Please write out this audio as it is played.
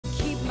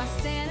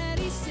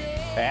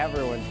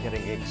Everyone's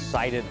getting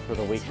excited for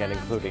the weekend,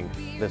 including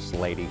this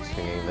lady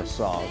singing this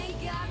song.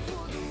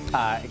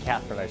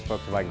 Catherine, I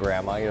spoke to my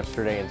grandma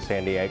yesterday in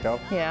San Diego.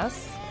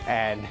 Yes.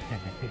 And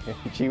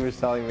she was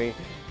telling me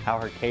how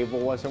her cable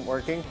wasn't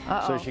working.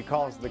 So she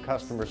calls the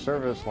customer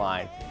service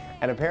line.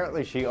 And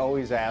apparently she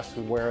always asks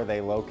where are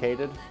they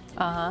located.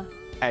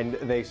 And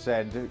they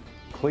said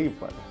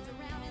Cleveland.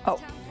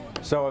 Oh.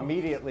 So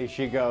immediately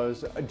she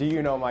goes, do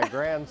you know my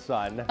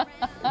grandson,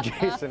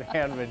 Jason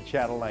Handman,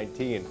 Channel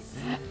 19?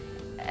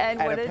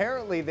 And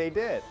apparently they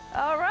did.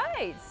 All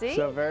right, see?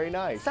 So very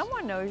nice.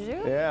 Someone knows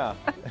you. Yeah.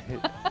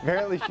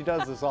 Apparently she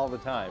does this all the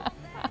time.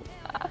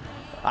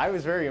 I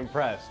was very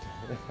impressed.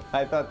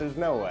 I thought there's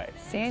no way.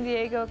 San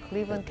Diego,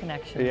 Cleveland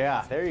connection.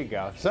 Yeah, there you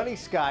go. Sunny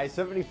skies,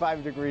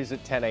 75 degrees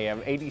at 10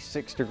 a.m.,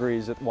 86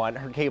 degrees at 1.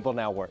 Her cable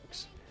now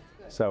works.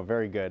 So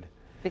very good.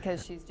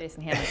 Because she's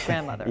Jason Handman's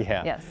grandmother.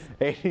 Yeah. Yes.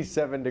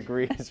 87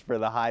 degrees for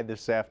the high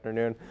this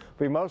afternoon.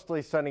 Be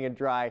mostly sunny and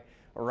dry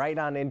right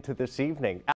on into this evening.